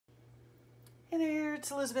Hey there,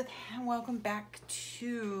 it's Elizabeth, and welcome back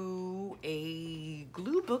to a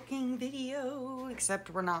glue booking video, except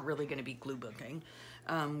we're not really going to be glue booking.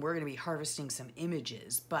 We're going to be harvesting some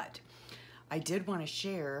images, but I did want to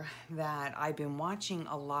share that I've been watching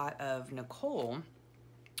a lot of Nicole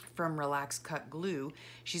from Relax Cut Glue.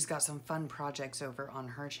 She's got some fun projects over on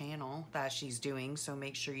her channel that she's doing, so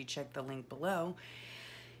make sure you check the link below.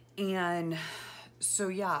 And so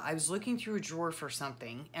yeah, I was looking through a drawer for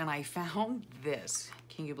something and I found this.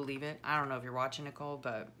 Can you believe it? I don't know if you're watching, Nicole,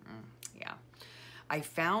 but yeah. I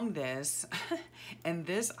found this and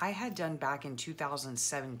this I had done back in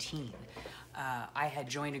 2017. I had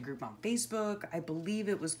joined a group on Facebook. I believe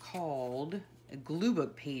it was called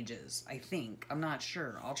Gluebook Pages, I think. I'm not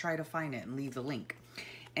sure. I'll try to find it and leave the link.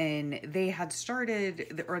 And they had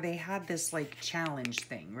started, or they had this like challenge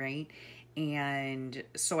thing, right? And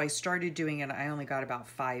so I started doing it. I only got about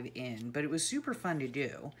 5 in, but it was super fun to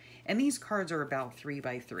do. And these cards are about 3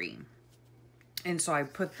 by 3. And so I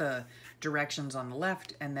put the directions on the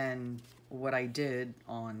left and then what I did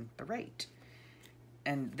on the right.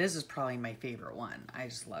 And this is probably my favorite one. I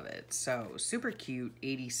just love it. So super cute,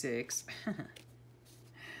 86.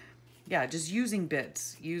 Yeah, just using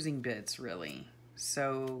bits really.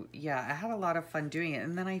 So yeah, I had a lot of fun doing it,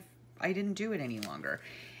 and then I didn't do it any longer.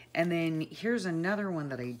 And then here's another one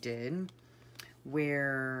that I did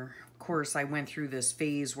where, of course, I went through this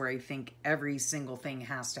phase where I think every single thing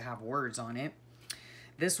has to have words on it.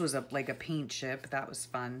 This was like a paint chip. That was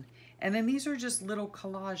fun. And then these are just little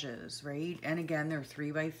collages, right? And again, they're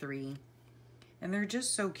 3 by 3. And they're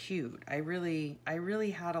just so cute. I really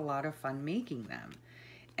had a lot of fun making them.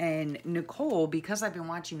 And Nicole, because I've been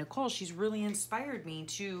watching Nicole, she's really inspired me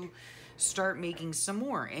to start making some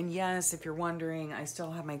more. And yes, if you're wondering, I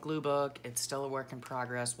still have my glue book. It's still a work in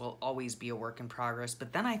progress. Will always be a work in progress.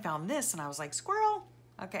 But then I found this and I was like, squirrel.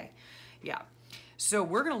 Okay, yeah. So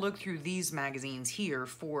we're gonna look through these magazines here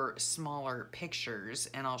for smaller pictures,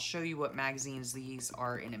 and I'll show you what magazines these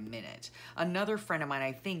are in a minute. Another friend of mine,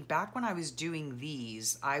 I think back when I was doing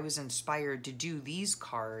these, I was inspired to do these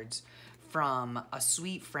cards from a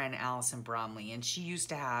sweet friend, Allison Bromley, and she used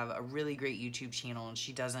to have a really great YouTube channel, and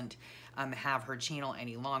she doesn't have her channel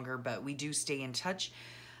any longer, but we do stay in touch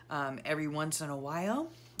every once in a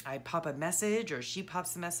while. I pop a message or she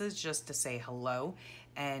pops a message just to say hello.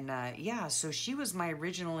 And yeah, so she was my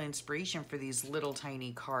original inspiration for these little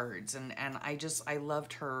tiny cards, and I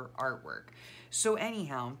loved her artwork. So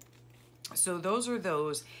anyhow, so those are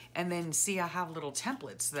those. And then see, I have little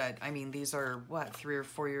templates that, I mean, these are what, 3 or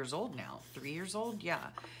 4 years old now? 3 years old? Yeah.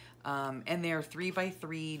 And they're 3 by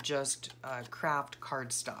 3 just craft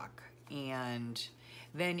cardstock. And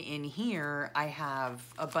then in here, I have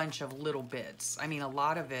a bunch of little bits. I mean, a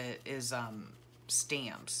lot of it is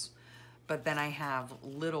stamps. But then I have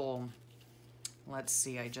little, let's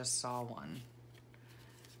see, I just saw one.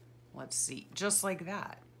 Let's see, just like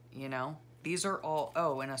that, you know? These are all,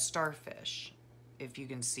 oh, and a starfish, if you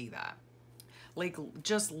can see that. Like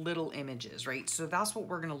just little images, right? So that's what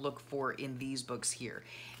we're gonna look for in these books here.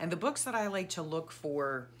 And the books that I like to look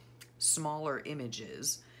for smaller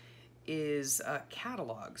images is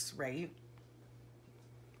catalogs, right?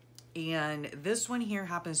 And this one here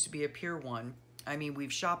happens to be a Pier 1. I mean,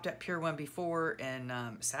 we've shopped at Pier 1 before, and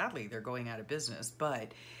sadly, they're going out of business.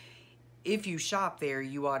 But if you shop there,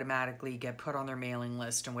 you automatically get put on their mailing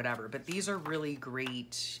list and whatever. But these are really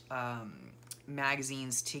great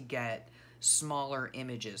magazines to get smaller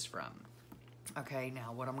images from. Okay,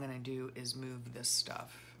 now what I'm going to do is move this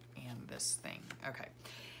stuff and this thing. Okay.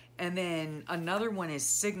 And then another one is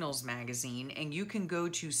Signals Magazine, and you can go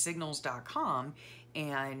to signals.com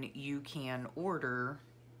and you can order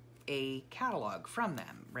a catalog from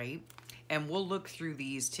them, right? And we'll look through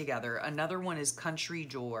these together. Another one is Country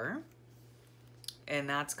Door, and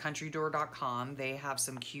that's countrydoor.com. They have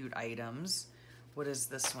some cute items. What is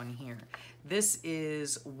this one here? This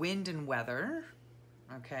is Wind and Weather,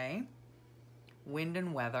 okay? Wind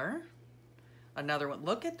and Weather. Another one.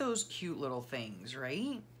 Look at those cute little things,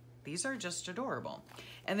 right? These are just adorable.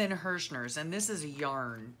 And then Hirschner's, and this is a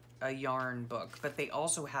yarn book, but they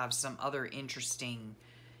also have some other interesting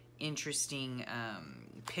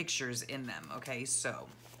pictures in them. Okay, so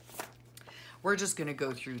we're just gonna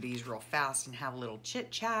go through these real fast and have a little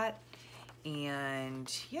chit chat.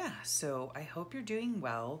 And yeah, so I hope you're doing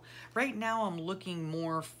well. Right now I'm looking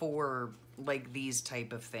more for like these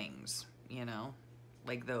type of things, you know,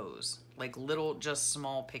 like those, like little, just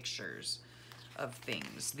small pictures of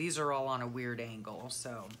things. These are all on a weird angle.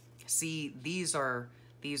 So see, these are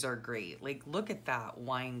great. Like, look at that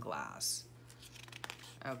wine glass.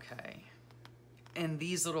 Okay. And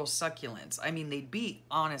these little succulents, I mean,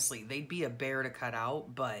 honestly, they'd be a bear to cut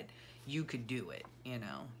out, but you could do it, you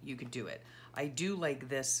know, you could do it. I do like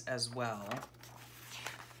this as well.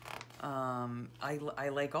 I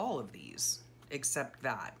like all of these, except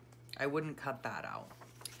that. I wouldn't cut that out.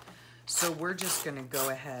 So we're just gonna go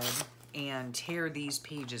ahead and tear these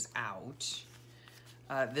pages out.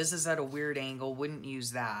 This is at a weird angle, wouldn't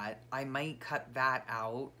use that. I might cut that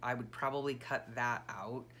out. I would probably cut that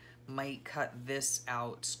out. Might cut this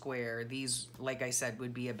out square. These, like I said,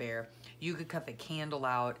 would be a bear. You could cut the candle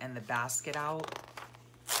out and the basket out.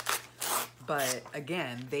 But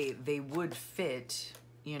again, they would fit,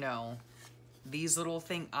 you know, these little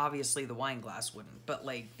things. Obviously the wine glass wouldn't, but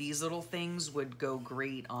like these little things would go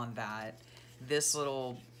great on that. This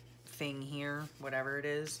little thing here, whatever it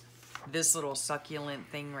is, this little succulent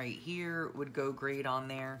thing right here would go great on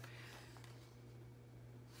there.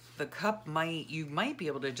 The cup you might be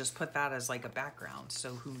able to just put that as like a background, so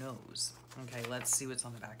who knows. Okay, let's see what's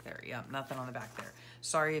on the back there. Yep, nothing on the back there.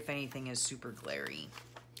 Sorry if anything is super glary.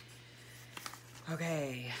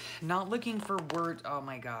 Okay, not looking for words. Oh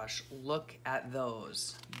my gosh, look at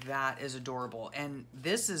those. That is adorable. And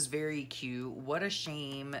this is very cute. What a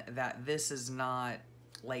shame that this is not,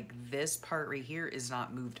 like this part right here is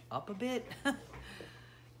not moved up a bit.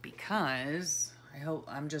 Because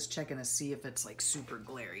I'm just checking to see if it's like super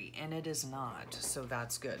glary, and it is not, so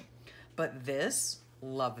that's good. But this,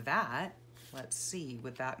 love that. Let's see,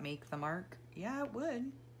 would that make the mark? Yeah, it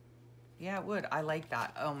would. Yeah, it would. I like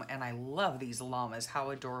that. And I love these llamas.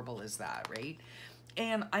 How adorable is that, right?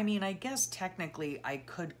 And I mean, I guess technically I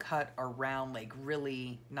could cut around, like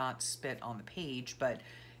really not spit on the page, but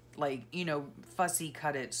like, you know, fussy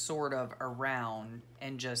cut it sort of around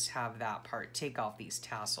and just have that part, take off these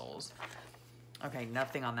tassels. Okay,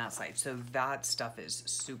 nothing on that side. So that stuff is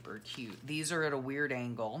super cute. These are at a weird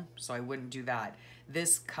angle, so I wouldn't do that.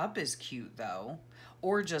 This cup is cute though,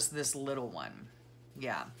 or just this little one.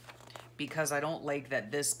 Yeah, because I don't like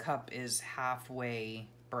that this cup is halfway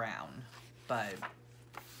brown, but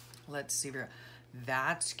let's see.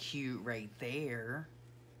 That's cute right there.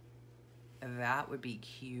 That would be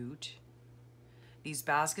cute. These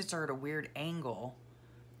baskets are at a weird angle,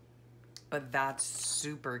 but that's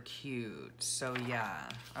super cute. So yeah,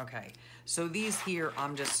 okay. So these here,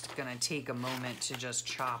 I'm just gonna take a moment to just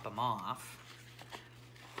chop them off.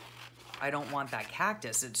 I don't want that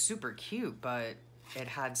cactus. It's super cute, but it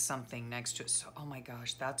had something next to it. So, oh my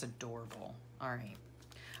gosh, that's adorable. All right.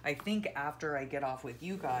 I think after I get off with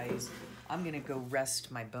you guys, I'm gonna go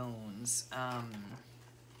rest my bones.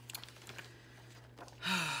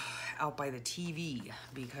 Out by the TV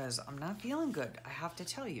because I'm not feeling good, I have to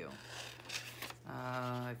tell you.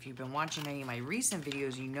 If you've been watching any of my recent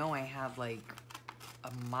videos, you know I have like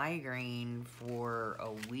a migraine for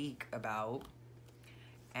a week about,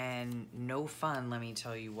 and no fun, let me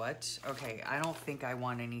tell you what. Okay, I don't think I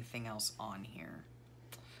want anything else on here.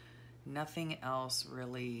 Nothing else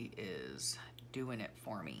really is doing it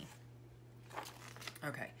for me.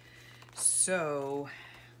 Okay, so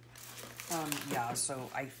yeah, so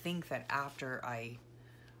I think that after I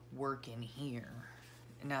work in here,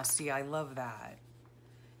 now see, I love that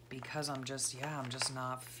because I'm just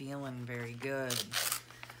not feeling very good.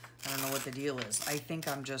 I don't know what the deal is. I think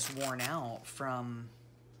I'm just worn out from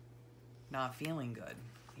not feeling good.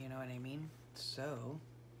 You know what I mean? So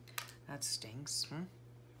that stinks.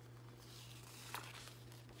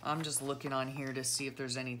 I'm just looking on here to see if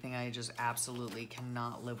there's anything I just absolutely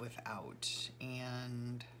cannot live without.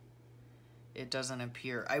 And it doesn't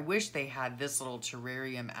appear. I wish they had this little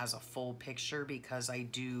terrarium as a full picture because I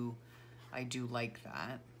do like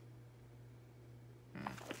that.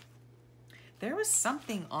 There was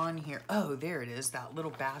something on here. Oh, there it is, that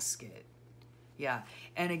little basket. Yeah,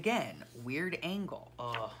 and again, weird angle.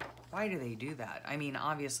 Ugh, why do they do that? I mean,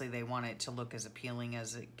 obviously they want it to look as appealing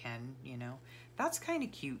as it can, you know. That's kind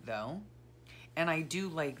of cute though. And I do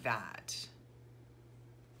like that.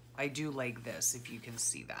 I do like this, if you can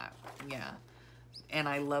see that. Yeah. And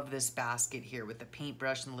I love this basket here with the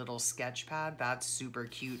paintbrush and the little sketch pad. That's super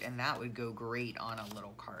cute, and that would go great on a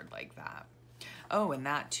little card like that. Oh, and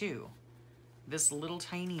that too. This little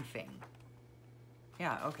tiny thing.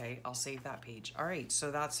 Yeah, okay, I'll save that page. All right,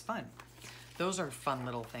 so that's fun. Those are fun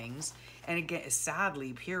little things. And again,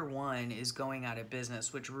 sadly, Pier 1 is going out of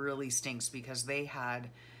business, which really stinks because they had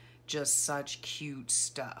just such cute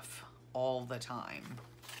stuff all the time.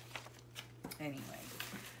 Anyway,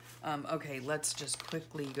 okay, let's just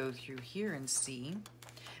quickly go through here and see.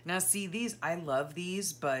 Now see, these, I love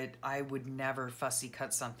these, but I would never fussy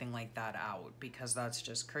cut something like that out because that's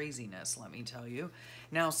just craziness, let me tell you.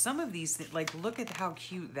 Now some of these, like look at how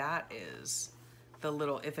cute that is. the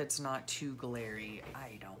little, if it's not too glary.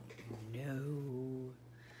 I don't know.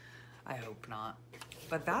 I hope not.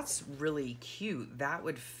 But that's really cute. That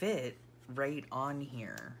would fit right on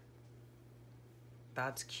here.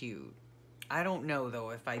 That's cute. I don't know though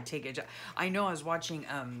if I take it. I know I was watching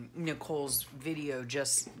Nicole's video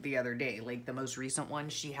just the other day, like the most recent one.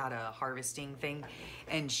 She had a harvesting thing,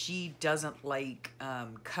 and she doesn't like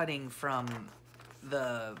cutting from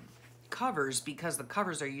the covers because the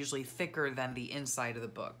covers are usually thicker than the inside of the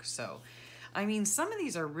book. So, I mean, some of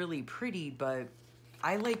these are really pretty, but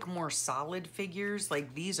I like more solid figures.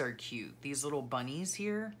 Like these are cute. These little bunnies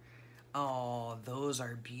here. Oh, those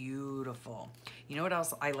are beautiful. You know what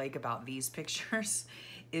else I like about these pictures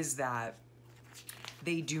is that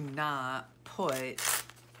they do not put,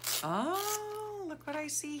 oh, look what I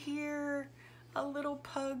see here. A little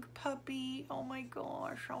pug puppy. Oh my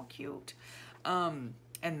gosh, how cute. And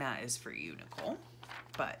that is for you, Nicole.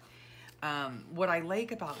 But what I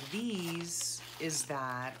like about these is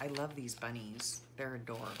that I love these bunnies. They're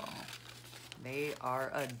adorable. They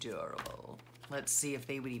are adorable. Let's see if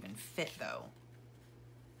they would even fit though.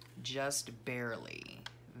 Just barely.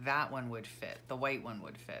 That one would fit. The white one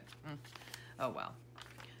would fit. Oh well.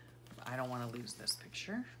 I don't want to lose this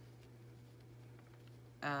picture.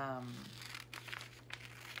 At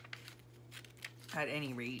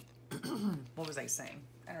any rate, what was I saying?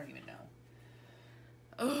 I don't even know.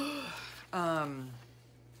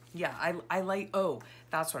 Yeah, I like, oh,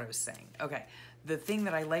 that's what I was saying. Okay. The thing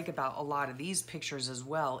that I like about a lot of these pictures as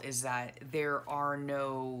well is that there are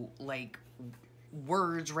no like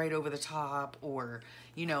words right over the top, or,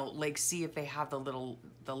 you know, like see if they have the little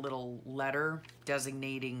letter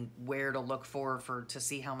designating where to look for to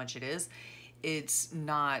see how much it is. It's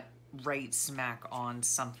not right smack on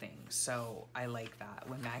something. So I like that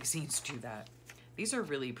when magazines do that. These are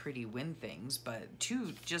really pretty win things, but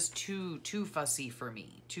too fussy for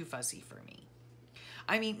me. Too fussy for me.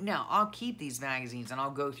 I mean, now I'll keep these magazines and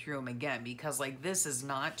I'll go through them again because like this is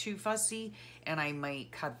not too fussy, and I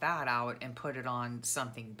might cut that out and put it on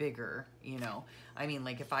something bigger, you know. I mean,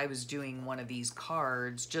 like if I was doing one of these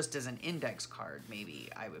cards just as an index card, maybe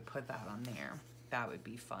I would put that on there. That would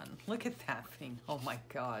be fun. Look at that thing. Oh my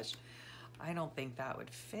gosh. I don't think that would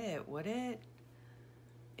fit, would it?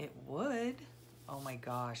 It would. Oh my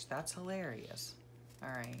gosh, that's hilarious. All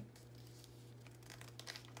right.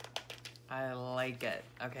 I like it.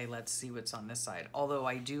 Okay, let's see what's on this side. Although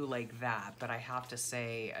I do like that, but I have to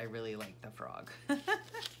say I really like the frog.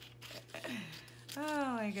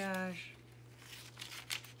 Oh my gosh.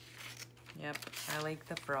 Yep, I like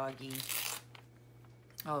the froggy.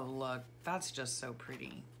 Oh look, that's just so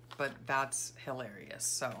pretty. But that's hilarious,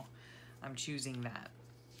 so I'm choosing that.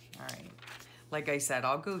 All right. Like I said,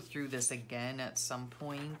 I'll go through this again at some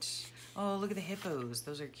point. Oh, look at the hippos.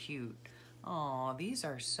 Those are cute. Oh, these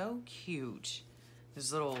are so cute.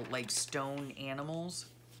 These little like stone animals.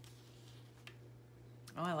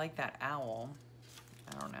 Oh, I like that owl.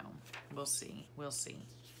 I don't know. We'll see. We'll see.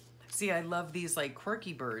 See, I love these like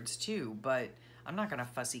quirky birds too, but I'm not gonna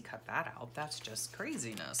fussy cut that out. That's just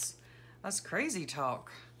craziness. That's crazy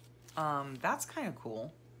talk. That's kind of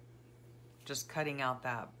cool. Just cutting out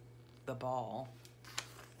the ball.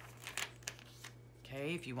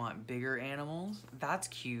 Okay, if you want bigger animals, that's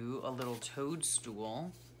cute. A little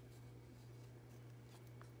toadstool.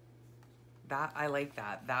 That, I like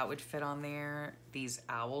that. That would fit on there. These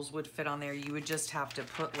owls would fit on there. You would just have to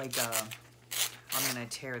put like I'm gonna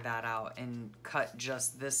tear that out and cut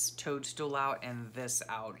just this toadstool out and this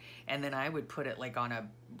out. And then I would put it like on a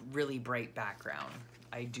really bright background,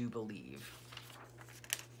 I do believe.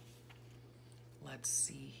 Let's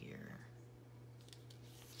see here.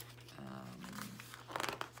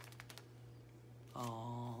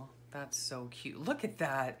 Oh, that's so cute. Look at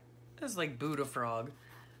that. That's like Buddha frog.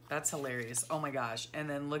 That's hilarious. Oh my gosh. And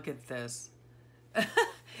then look at this.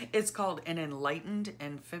 It's called an enlightened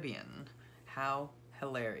amphibian. How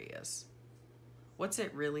hilarious. What's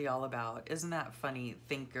it really all about? Isn't that funny?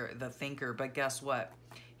 The thinker, but guess what?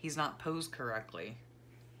 He's not posed correctly.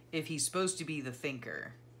 If he's supposed to be the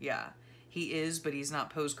thinker, yeah, he is, but he's not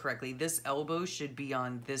posed correctly. This elbow should be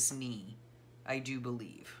on this knee, I do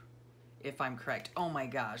believe, if I'm correct. Oh my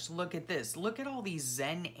gosh, look at this. Look at all these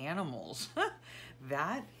Zen animals.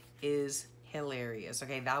 That is hilarious.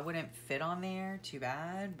 Okay, that wouldn't fit on there, too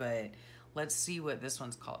bad, but let's see what this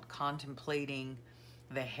one's called. Contemplating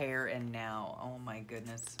the Hair and Now. Oh my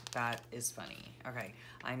goodness, that is funny. Okay,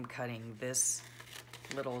 I'm cutting this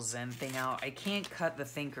little Zen thing out. I can't cut the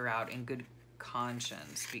thinker out in good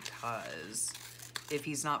conscience because if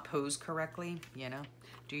he's not posed correctly, you know,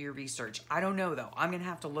 do your research. I don't know though. I'm gonna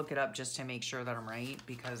have to look it up just to make sure that I'm right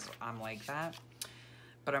because I'm like that.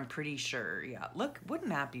 but I'm pretty sure, yeah. Look, wouldn't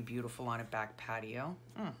that be beautiful on a back patio?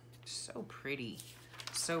 So pretty.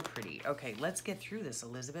 So pretty. Okay, let's get through this,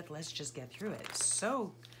 Elizabeth. Let's just get through it.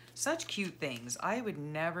 Such cute things. I would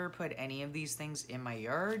never put any of these things in my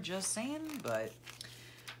yard, just saying,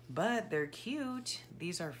 but they're cute.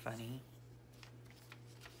 These are funny.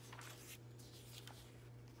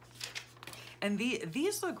 And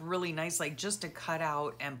these look really nice, like just to cut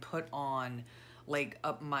out and put on like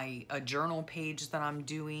up a journal page that I'm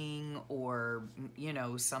doing, or, you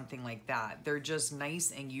know, something like that. They're just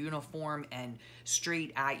nice and uniform and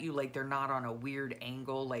straight at you, like they're not on a weird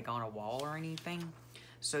angle, like on a wall or anything.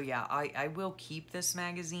 So yeah, I will keep this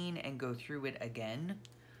magazine and go through it again.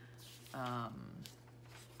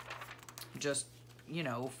 Just, you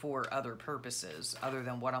know, for other purposes other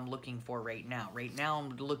than what I'm looking for right now. Right now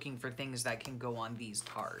I'm looking for things that can go on these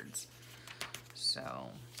cards. So,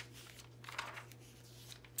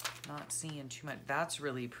 not seeing too much. That's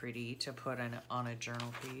really pretty to put on a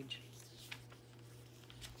journal page.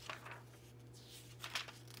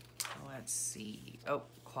 Let's see. Oh,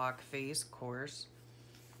 clock face, of course.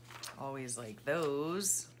 Always like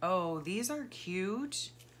those. Oh, these are cute.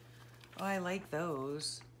 Oh, I like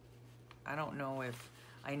those. I don't know if,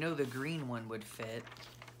 I know the green one would fit,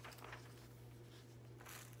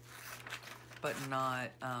 but not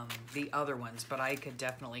the other ones, but I could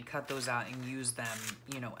definitely cut those out and use them,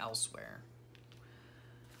 you know, elsewhere.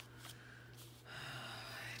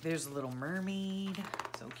 There's a little mermaid,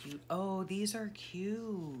 so cute. Oh, these are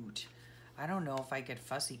cute. I don't know if I could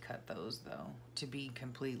fussy cut those though, to be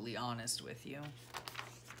completely honest with you.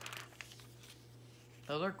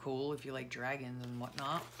 Those are cool if you like dragons and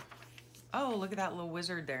whatnot. Oh, look at that little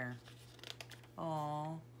wizard there.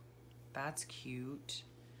 Oh, that's cute.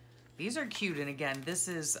 These are cute. And again, this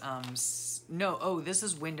is, this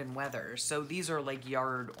is wind and weather. So these are like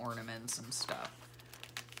yard ornaments and stuff.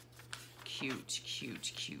 Cute,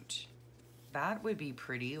 cute, cute. That would be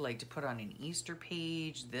pretty, like to put on an Easter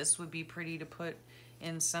page. This would be pretty to put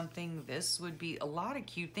in something. This would be a lot of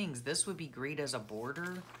cute things. This would be great as a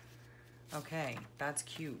border. Okay, that's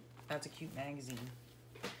cute. That's a cute magazine.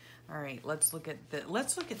 All right, let's look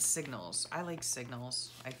at signals. I like signals,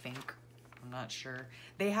 I think. I'm not sure.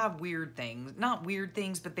 They have weird things. Not weird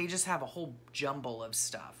things, but they just have a whole jumble of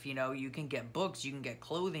stuff. You know, you can get books, you can get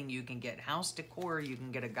clothing, you can get house decor, you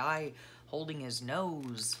can get a guy holding his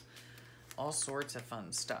nose. All sorts of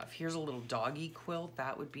fun stuff. Here's a little doggy quilt.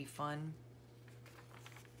 That would be fun.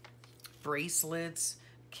 Bracelets,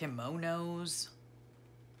 kimonos.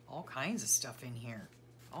 All kinds of stuff in here.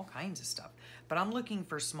 All kinds of stuff. But I'm looking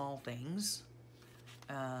for small things.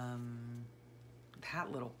 That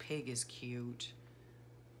little pig is cute.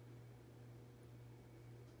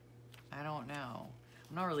 I don't know.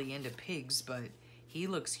 I'm not really into pigs, but he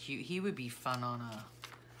looks cute. He would be fun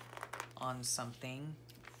on something.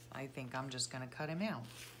 I think I'm just gonna cut him out.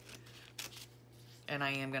 And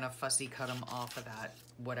I am gonna fussy cut him off of that,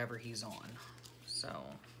 whatever he's on. So,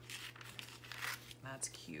 that's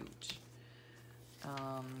cute.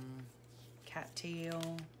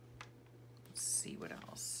 Cattail. Let's see what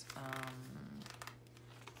else.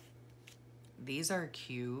 These are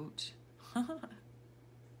cute.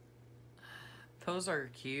 Those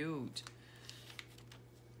are cute.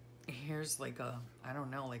 Here's like a, I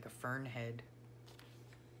don't know, like a fern head.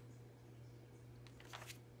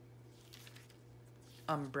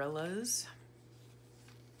 Umbrellas.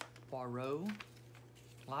 Poirot.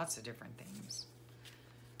 Lots of different things.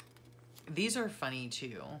 These are funny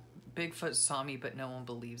too. Bigfoot saw me, but no one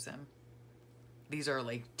believes him. These are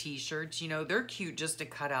like t-shirts, you know, they're cute just to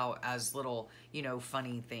cut out as little, you know,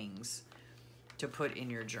 funny things to put in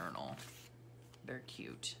your journal. They're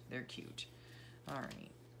cute. They're cute. All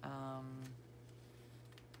right.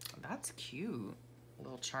 That's cute. A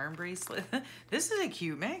little charm bracelet. This is a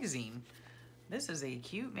cute magazine. This is a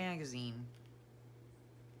cute magazine.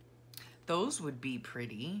 Those would be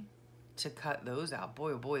pretty to cut those out.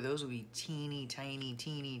 Boy, oh boy, those would be teeny, tiny,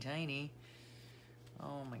 teeny, tiny.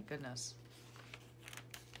 Oh my goodness.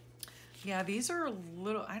 Yeah, these are a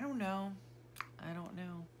little, I don't know. I don't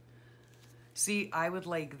know. See, I would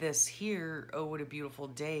like this here. Oh, what a beautiful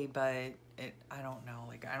day, but I don't know.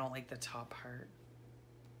 Like, I don't like the top part.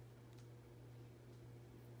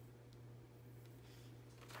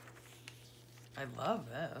 I love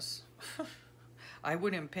this. I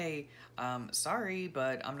wouldn't pay, sorry,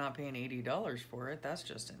 but I'm not paying $80 for it. That's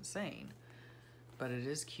just insane. But it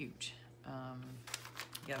is cute.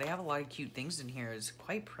 Yeah, they have a lot of cute things in here. It's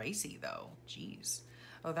quite pricey though. Jeez.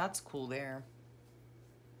 Oh, that's cool there.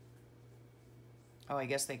 Oh, I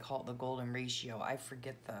guess they call it the golden ratio. I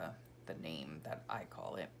forget the name that I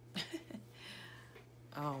call it.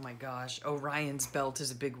 Oh my gosh. Orion's belt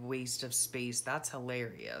is a big waste of space. That's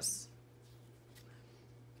hilarious.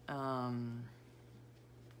 I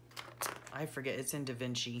forget. It's in Da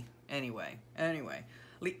Vinci. Anyway.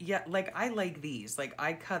 Yeah, like I like these. Like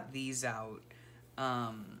I cut these out,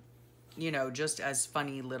 you know, just as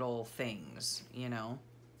funny little things, you know,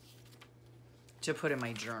 to put in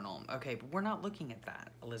my journal. Okay, but we're not looking at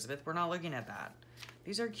that, Elizabeth. We're not looking at that.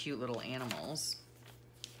 These are cute little animals.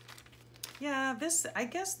 Yeah, this, I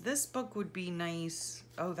guess this book would be nice.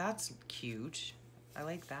 Oh, that's cute. I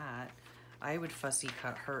like that. I would fussy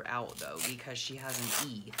cut her out though, because she has an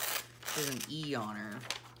E. There's an E on her.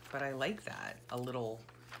 But I like that. A little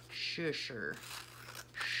shusher.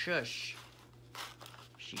 Shush.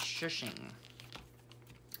 She's shushing.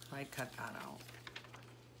 I'd cut that out.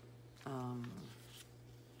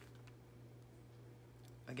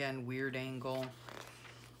 Again, weird angle.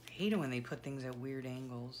 I hate it when they put things at weird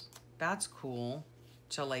angles. That's cool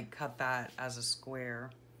to like cut that as a square.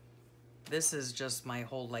 This is just my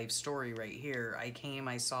whole life story right here. I came,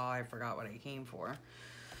 I saw, I forgot what I came for.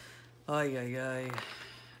 Ay, ay, ay.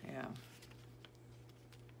 Yeah.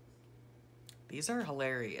 These are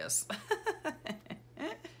hilarious.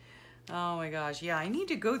 Oh my gosh. Yeah, I need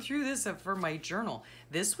to go through this for my journal.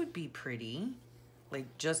 This would be pretty,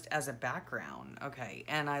 like just as a background. Okay.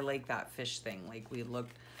 And I like that fish thing. Like we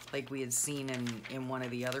had seen in one of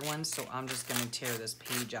the other ones. So I'm just going to tear this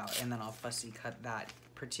page out and then I'll fussy cut that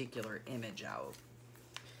particular image out.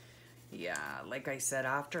 Yeah. Like I said,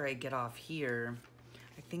 after I get off here,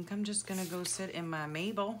 I think I'm just going to go sit in my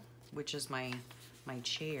Mabel, which is my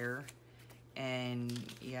chair. And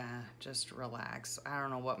yeah, just relax. I don't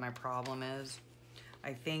know what my problem is.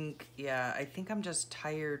 I think I'm just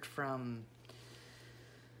tired from,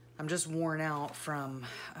 I'm just worn out from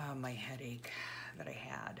my headache that I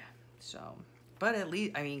had. So, but at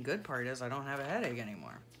least, I mean, good part is I don't have a headache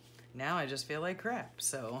anymore. Now I just feel like crap,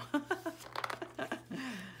 so.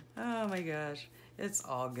 Oh my gosh, it's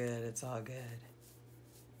all good, it's all good.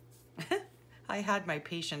 I had my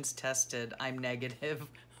patience tested, I'm negative.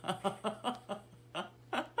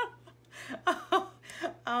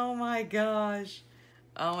 Oh my gosh.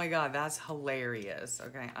 Oh my god, that's hilarious.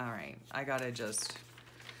 Okay, all right. I gotta just,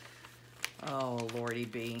 oh lordy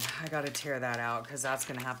be. I gotta tear that out because that's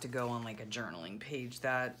gonna have to go on like a journaling page.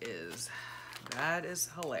 That is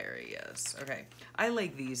hilarious. Okay, I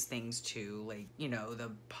like these things too, like, you know, the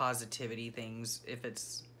positivity things. If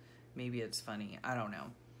it's, maybe it's funny, I don't know.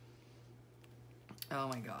 Oh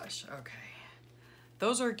my gosh, okay.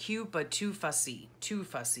 Those are cute, but too fussy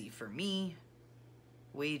for me.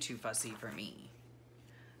 Way too fussy for me.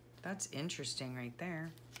 That's interesting right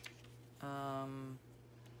there.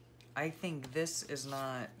 I think this is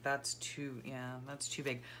not, that's too, yeah, that's too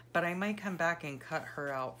big. But I might come back and cut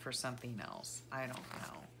her out for something else. I don't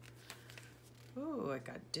know. Ooh, I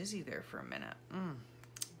got dizzy there for a minute.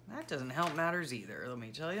 That doesn't help matters either, let me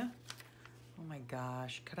tell you. Oh my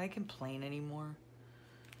gosh, could I complain anymore?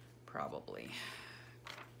 Probably.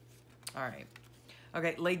 All right.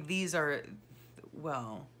 Okay, like these are,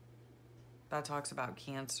 well, that talks about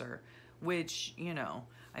cancer, which, you know,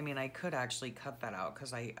 I mean, I could actually cut that out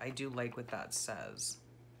because I do like what that says.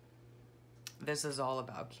 This is all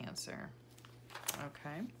about cancer.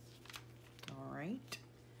 Okay. All right.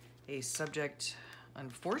 A subject,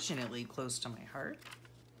 unfortunately, close to my heart.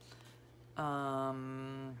 I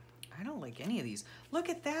don't like any of these. Look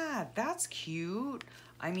at that. That's cute.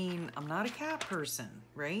 I mean, I'm not a cat person,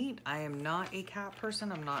 right? I am not a cat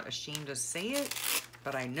person. I'm not ashamed to say it,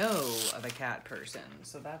 but I know of a cat person.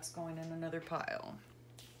 So that's going in another pile.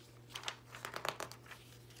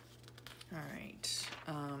 All right.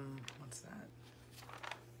 What's that?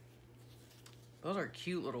 Those are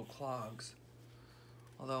cute little clogs.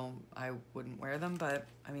 Although I wouldn't wear them, but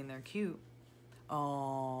I mean, they're cute.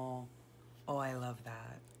 Oh, I love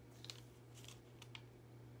that.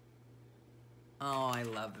 Oh, I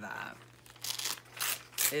love that.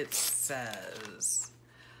 It says,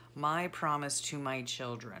 "My promise to my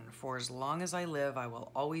children, for as long as I live, I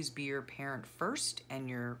will always be your parent first and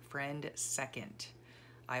your friend second.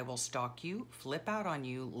 I will stalk you, flip out on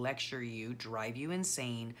you, lecture you, drive you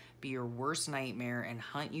insane, be your worst nightmare, and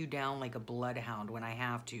hunt you down like a bloodhound when I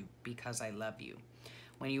have to, because I love you.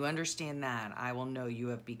 When you understand that, I will know you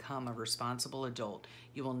have become a responsible adult.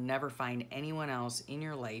 You will never find anyone else in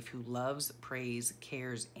your life who loves, prays,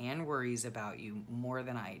 cares, and worries about you more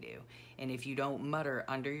than I do. And if you don't mutter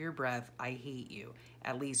under your breath, I hate you,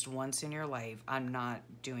 at least once in your life, I'm not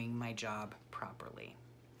doing my job properly."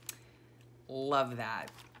 Love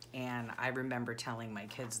that. And I remember telling my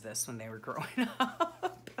kids this when they were growing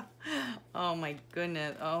up. Oh my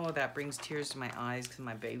goodness. Oh, that brings tears to my eyes because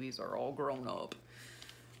my babies are all grown up.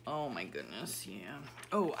 Oh my goodness, yeah.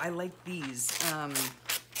 Oh, I like these.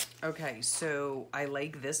 Okay, so I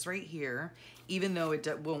like this right here, even though it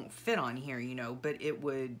won't fit on here, you know, but it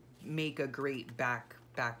would make a great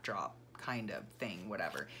backdrop kind of thing,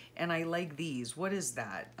 whatever. And I like these. What is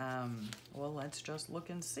that? Well, let's just look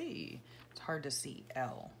and see. It's hard to see.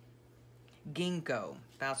 L. Ginkgo.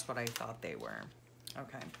 That's what I thought they were.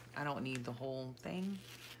 Okay, I don't need the whole thing.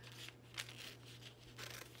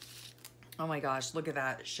 Oh my gosh, look at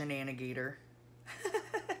that shenanigator.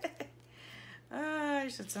 I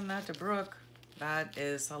should send that to Brooke. That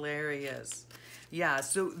is hilarious. Yeah,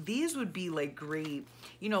 so these would be like great,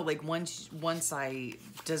 you know, like once I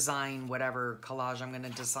design whatever collage I'm gonna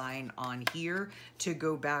design on here, to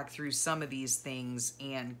go back through some of these things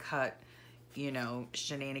and cut, you know,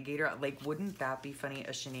 shenanigator. Like, wouldn't that be funny?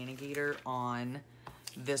 A shenanigator on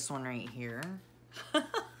this one right here.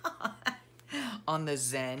 On the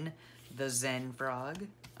Zen frog.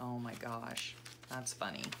 Oh my gosh, that's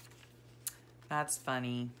funny. That's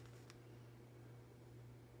funny.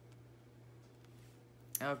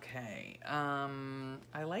 Okay,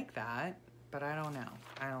 I like that, but I don't know.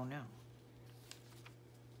 I don't know.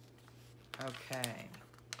 Okay,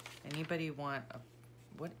 anybody want a,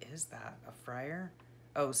 what is that? A friar?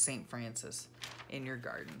 Oh, St. Francis in your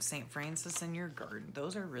garden. St. Francis in your garden.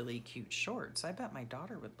 Those are really cute shorts. I bet my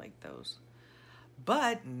daughter would like those.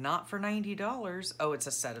 But not for $90. Oh, it's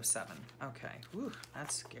a set of 7. Okay. Whew,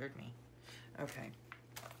 that scared me. Okay.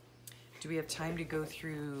 Do we have time to go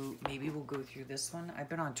through, maybe we'll go through this one. I've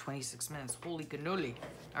been on 26 minutes. Holy cannoli.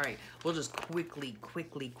 All right, we'll just quickly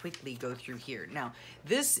go through here. Now,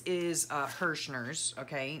 this is Hirschner's,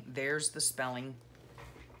 okay? There's the spelling.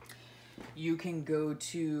 You can go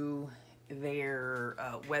to their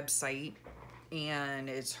website, and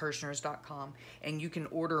it's hirschners.com, and you can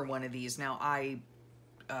order one of these. Now, I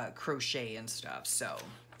crochet and stuff, so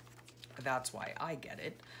that's why I get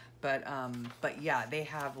it. But yeah, they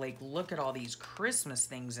have, like, look at all these Christmas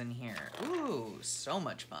things in here. Ooh, so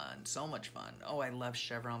much fun, so much fun. Oh, I love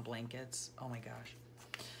chevron blankets. Oh my gosh.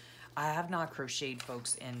 I have not crocheted,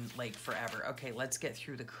 folks, in, like, forever. Okay, let's get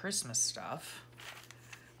through the Christmas stuff.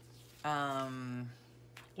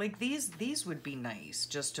 Like, these would be nice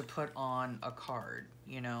just to put on a card,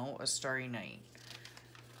 you know, a Starry Night.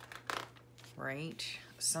 Right?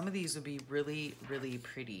 Some of these would be really, really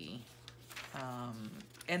pretty.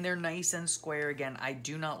 And they're nice and square. Again, I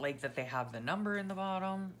do not like that they have the number in the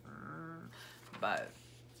bottom, but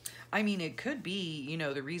I mean, it could be, you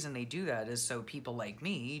know, the reason they do that is so people like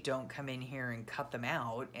me don't come in here and cut them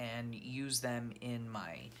out and use them in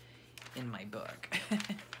my book.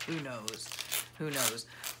 Who knows? Who knows?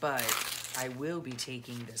 But I will be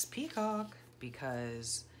taking this peacock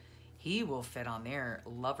because he will fit on there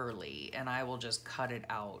loverly, and I will just cut it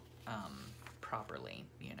out properly,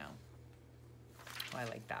 you know. I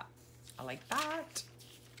like that. I like that.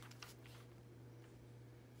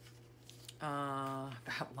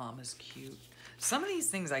 That llama's cute. Some of these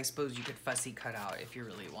things I suppose you could fussy cut out if you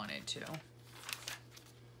really wanted to.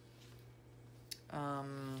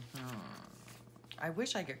 I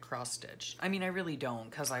wish I could cross stitch. I mean, I really don't,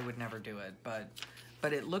 because I would never do it, but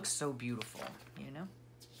it looks so beautiful, you know?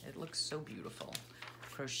 It looks so beautiful.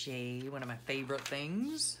 Crochet, one of my favorite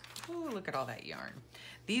things. Oh, look at all that yarn.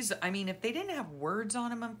 These, I mean, if they didn't have words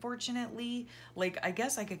on them, unfortunately, like, I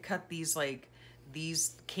guess I could cut these, like,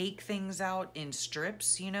 these cake things out in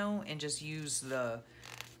strips, you know, and just use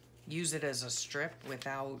it as a strip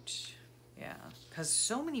without, yeah. Because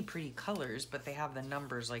so many pretty colors, but they have the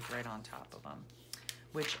numbers, like, right on top of them,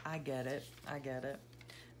 which I get it. I get it.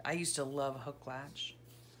 I used to love hook latch.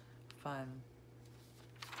 Fun.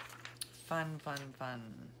 Fun, fun,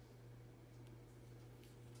 fun.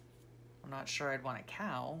 I'm not sure I'd want a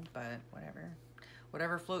cow, but whatever.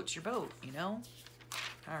 Whatever floats your boat, you know?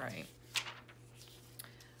 All right.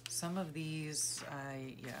 Some of these,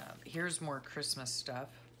 yeah, here's more Christmas stuff.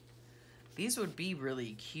 These would be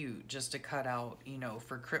really cute just to cut out, you know,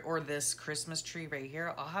 or this Christmas tree right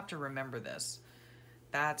here. I'll have to remember this.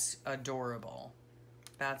 That's adorable.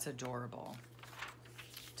 That's adorable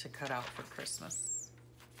to cut out for Christmas.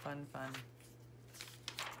 Fun, fun.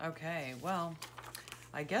 Okay, well,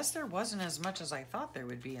 I guess there wasn't as much as I thought there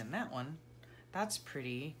would be in that one. That's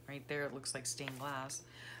pretty. Right there, it looks like stained glass.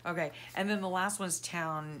 Okay, and then the last one's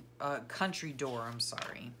country door, I'm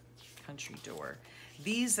sorry. Country door.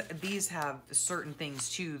 These have certain things,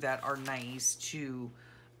 too, that are nice to,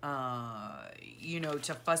 you know,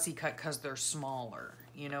 to fussy cut because they're smaller.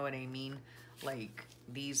 You know what I mean? Like,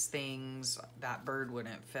 these things, that bird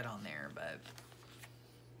wouldn't fit on there, but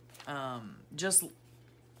just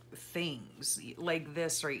things like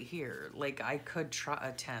this right here. Like I could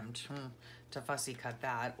attempt to fussy cut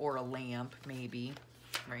that, or a lamp maybe,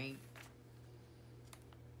 right?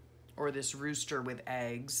 Or this rooster with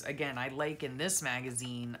eggs. Again, I like in this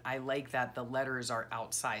magazine, I like that the letters are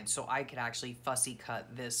outside, so I could actually fussy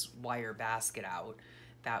cut this wire basket out.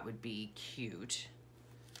 That would be cute,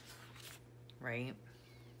 right?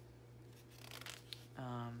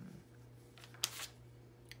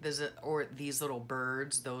 Or these little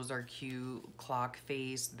birds, those are cute. Clock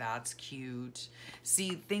face, that's cute.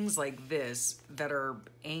 See, things like this that are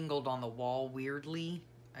angled on the wall weirdly,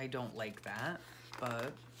 I don't like that,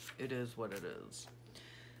 but it is what it is.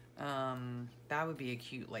 That would be a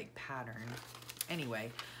cute like pattern.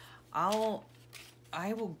 Anyway, I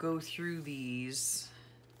will go through these.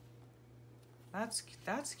 That's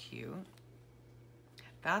cute.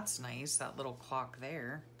 That's nice, that little clock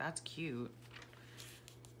there. That's cute.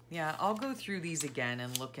 Yeah, I'll go through these again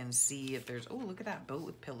and look and see if there's... Oh, look at that boat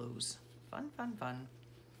with pillows. Fun, fun, fun.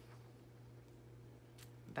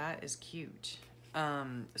 That is cute.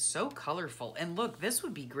 So colorful. And look, this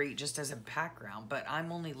would be great just as a background, but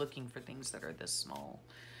I'm only looking for things that are this small.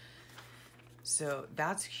 So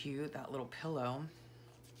that's cute, that little pillow.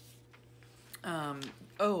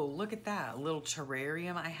 Oh, look at that, a little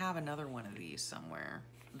terrarium. I have another one of these somewhere.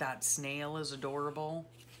 That snail is adorable.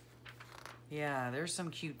 Yeah, there's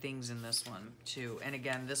some cute things in this one too. And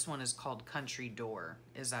again, this one is called Country Door.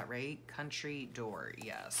 Is that right? Country Door,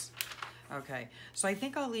 yes. Okay, so I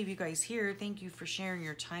think I'll leave you guys here. Thank you for sharing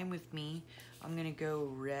your time with me. I'm gonna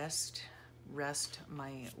go rest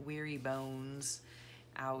my weary bones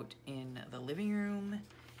out in the living room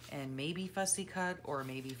and maybe fussy cut or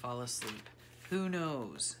maybe fall asleep. Who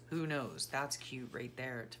knows? Who knows? That's cute right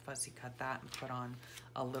there to fussy cut that and put on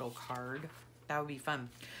a little card. That would be fun.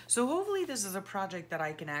 So hopefully this is a project that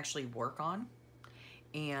I can actually work on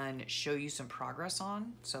and show you some progress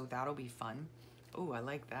on. So that'll be fun. Oh, I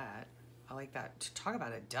like that. I like that. To talk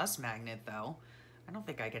about a dust magnet though. I don't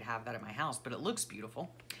think I could have that at my house, but it looks beautiful.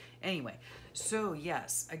 Anyway, so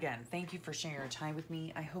yes, again, thank you for sharing your time with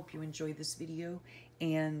me. I hope you enjoyed this video,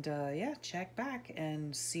 and yeah, check back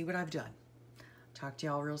and see what I've done. Talk to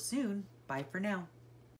y'all real soon. Bye for now.